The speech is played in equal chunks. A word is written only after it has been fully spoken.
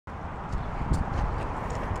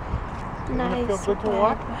Nice. Doesn't it feel good to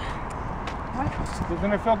walk? What?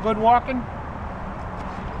 Doesn't it feel good walking?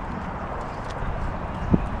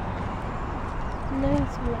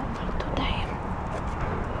 Nice weather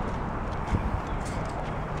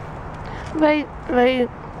today. We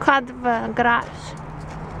cut the grass.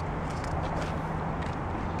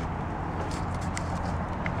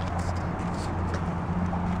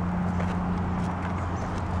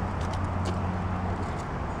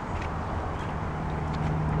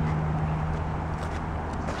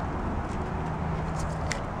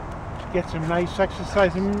 Get some nice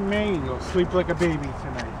exercise in May. You'll sleep like a baby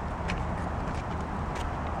tonight.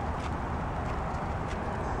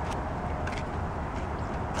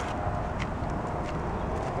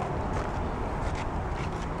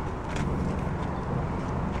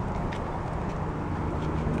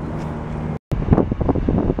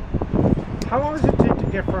 How long does it take to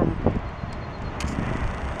get from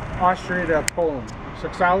Austria to Poland?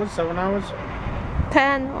 6 hours? 7 hours?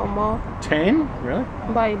 10 or more. 10? Really?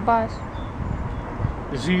 By bus.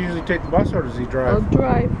 Does he usually take the bus or does he drive? Or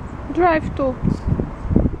drive. Drive too.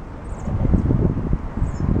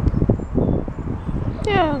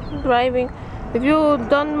 Yeah, driving. If you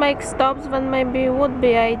don't make stops, then maybe it would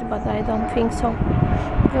be 8, but I don't think so.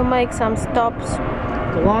 You make some stops.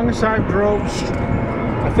 The longest I've drove,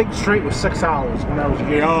 I think straight, was 6 hours when I was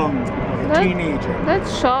young, like a teenager.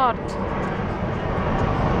 That's short.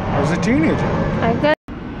 I was a teenager.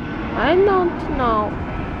 I don't know.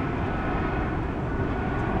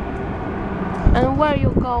 And where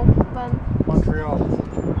you go then? Montreal.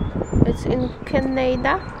 It's in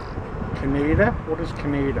Canada. Canada? What is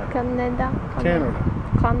Canada? Canada.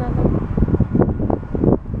 Canada.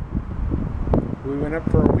 We went up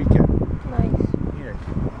for a weekend. Nice. Yeah.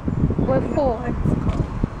 With who?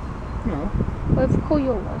 No. With who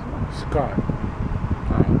you was? Scott.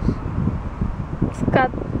 Nice.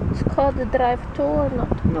 Scott drive too or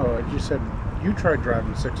not? No, I just said you tried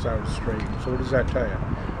driving 6 hours straight. So what does that tell you?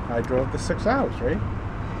 I drove the 6 hours, right?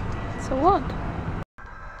 So what?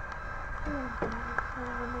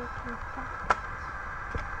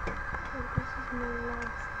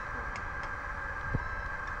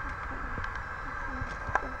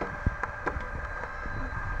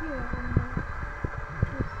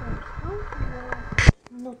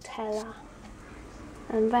 Nutella.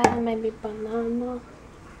 And then maybe banana.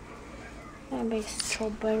 Maybe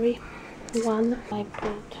strawberry. One. I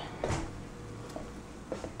put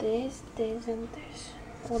this, and this.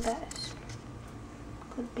 What else?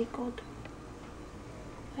 Could be good.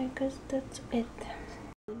 I guess that's it.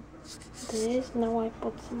 This. Now I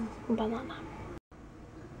put some banana. And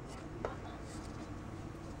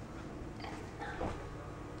now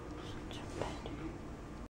strawberry.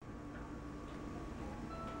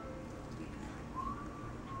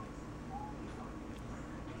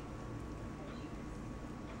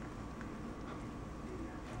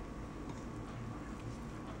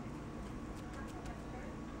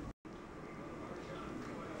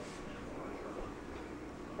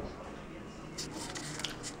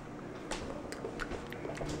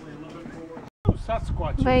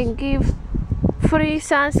 They give free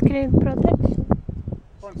sunscreen protection.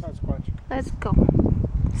 One Sasquatch. Let's go.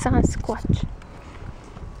 Sasquatch.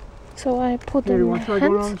 So I put Hey, in you my want to try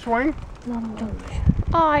going on hands. the swing? No, don't.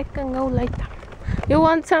 Oh, I can go later. You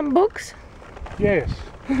want some books? Yes.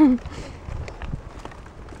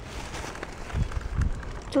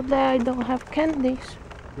 Today I don't have candies.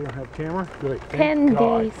 You don't have camera? Good.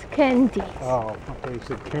 Candies. Oh, okay, you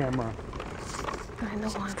said camera. I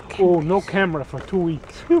don't want candies. Oh, no camera for 2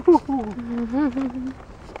 weeks.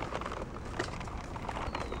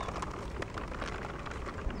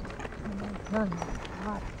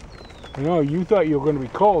 I know, you thought you were going to be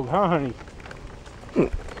cold, huh, honey?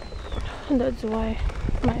 That's why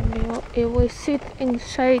maybe it will sit in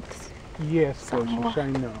shades. Yes, Precious,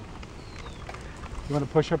 I know. You want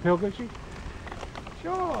to push uphill, Gushy?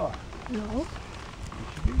 Sure. No.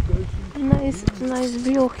 Yes, you do, Nice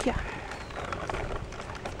view here.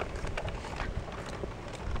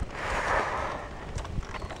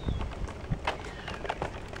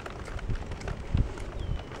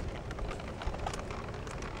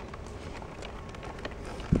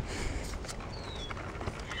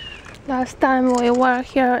 Last time we were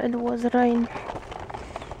here, it was rain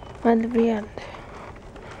at the end.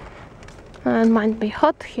 And it might be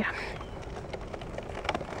hot here.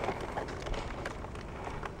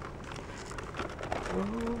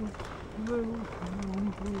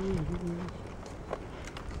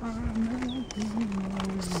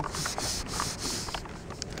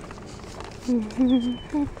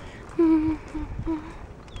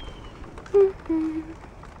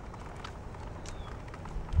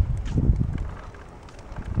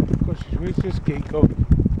 Where's this gate go?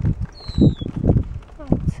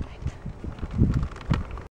 Outside.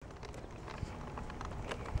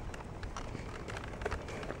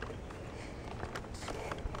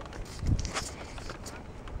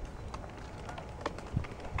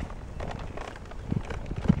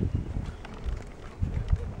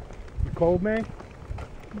 You cold, May?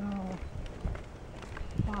 No.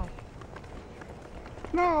 Wow.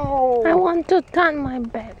 No! I want to tan my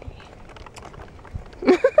belly.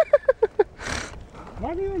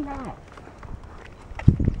 Why do you not?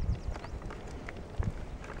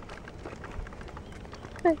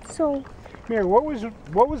 It's so. Mary, what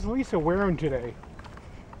was Lisa wearing today?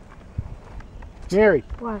 Mary,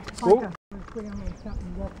 What? Well- Like a family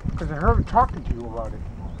something that because I heard her talking to you about it.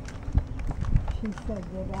 she said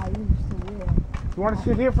that I used to wear. You want to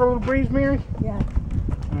sit here for a little breeze, Mary? Yeah, All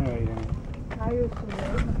right, then. I used to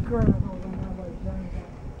wear a girdle when I was younger.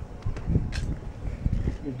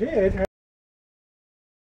 You did?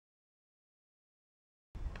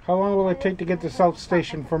 How long will it take to get to South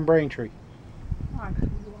Station from Braintree? Not too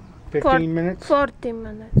long. 15 minutes? 40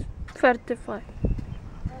 minutes. 35.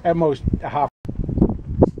 At most, a half.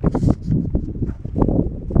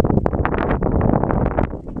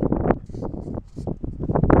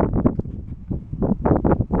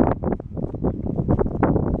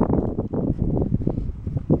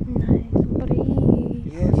 Nice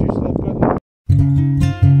breeze. Yours just look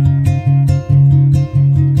good.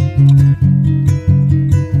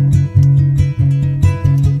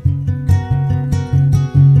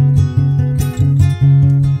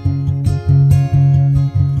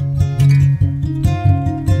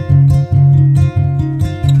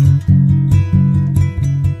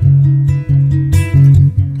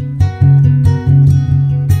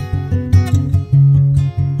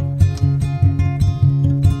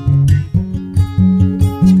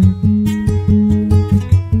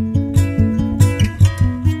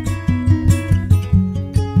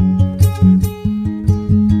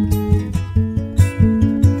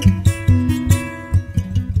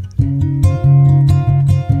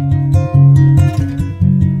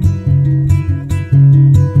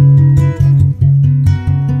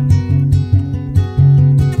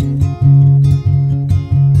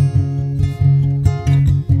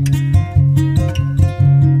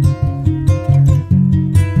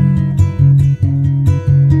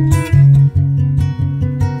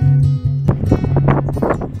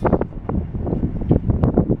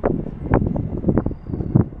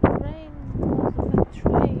 Rain was a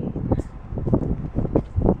train.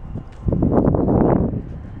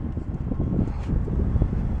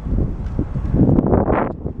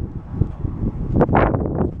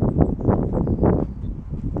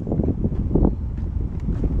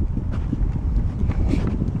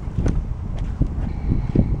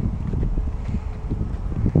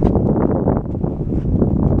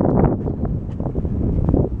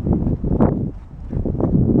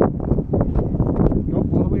 Nope,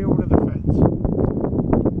 all the way over to the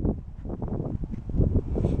fence.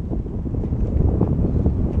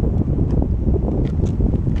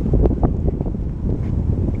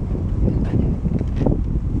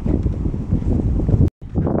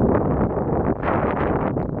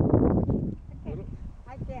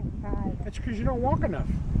 I get tired. That's because you don't walk enough.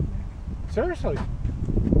 Seriously.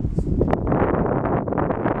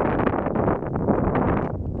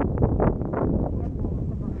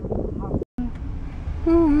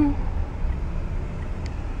 Mm-hmm.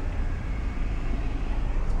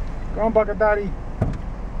 Go on, Bucket Daddy.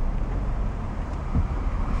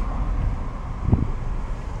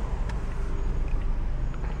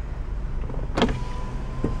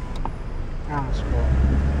 Ah,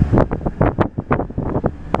 squirrel.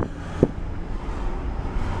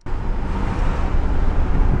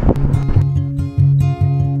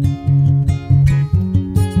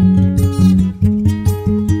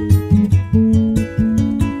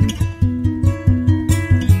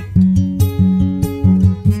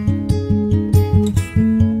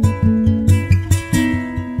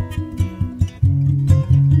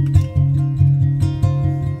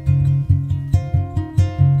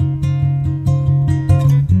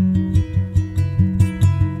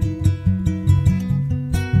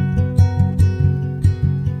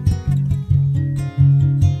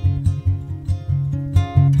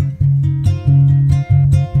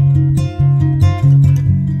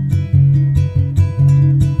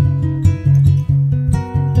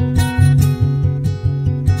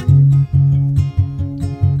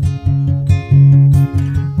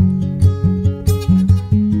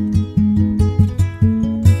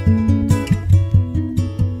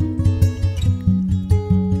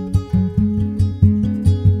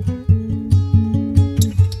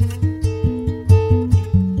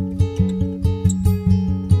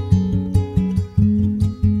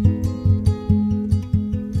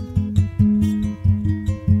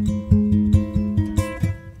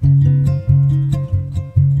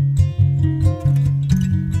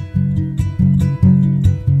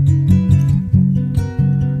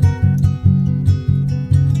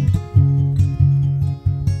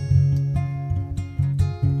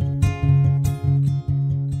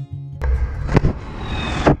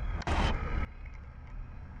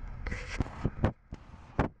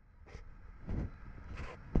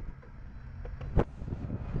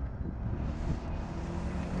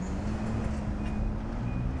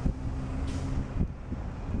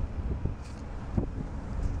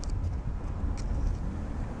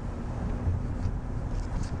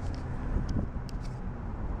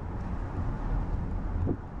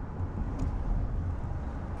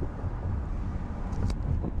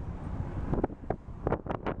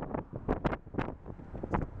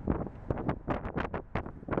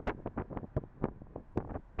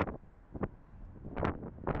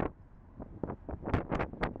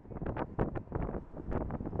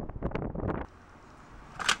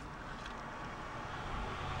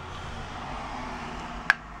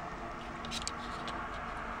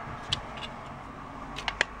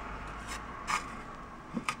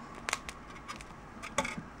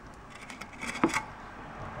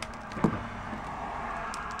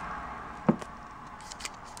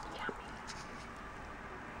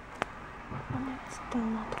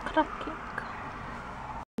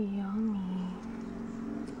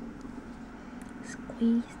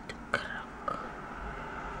 squeezed crack.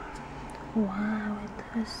 Wow, it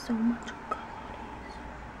has so much color.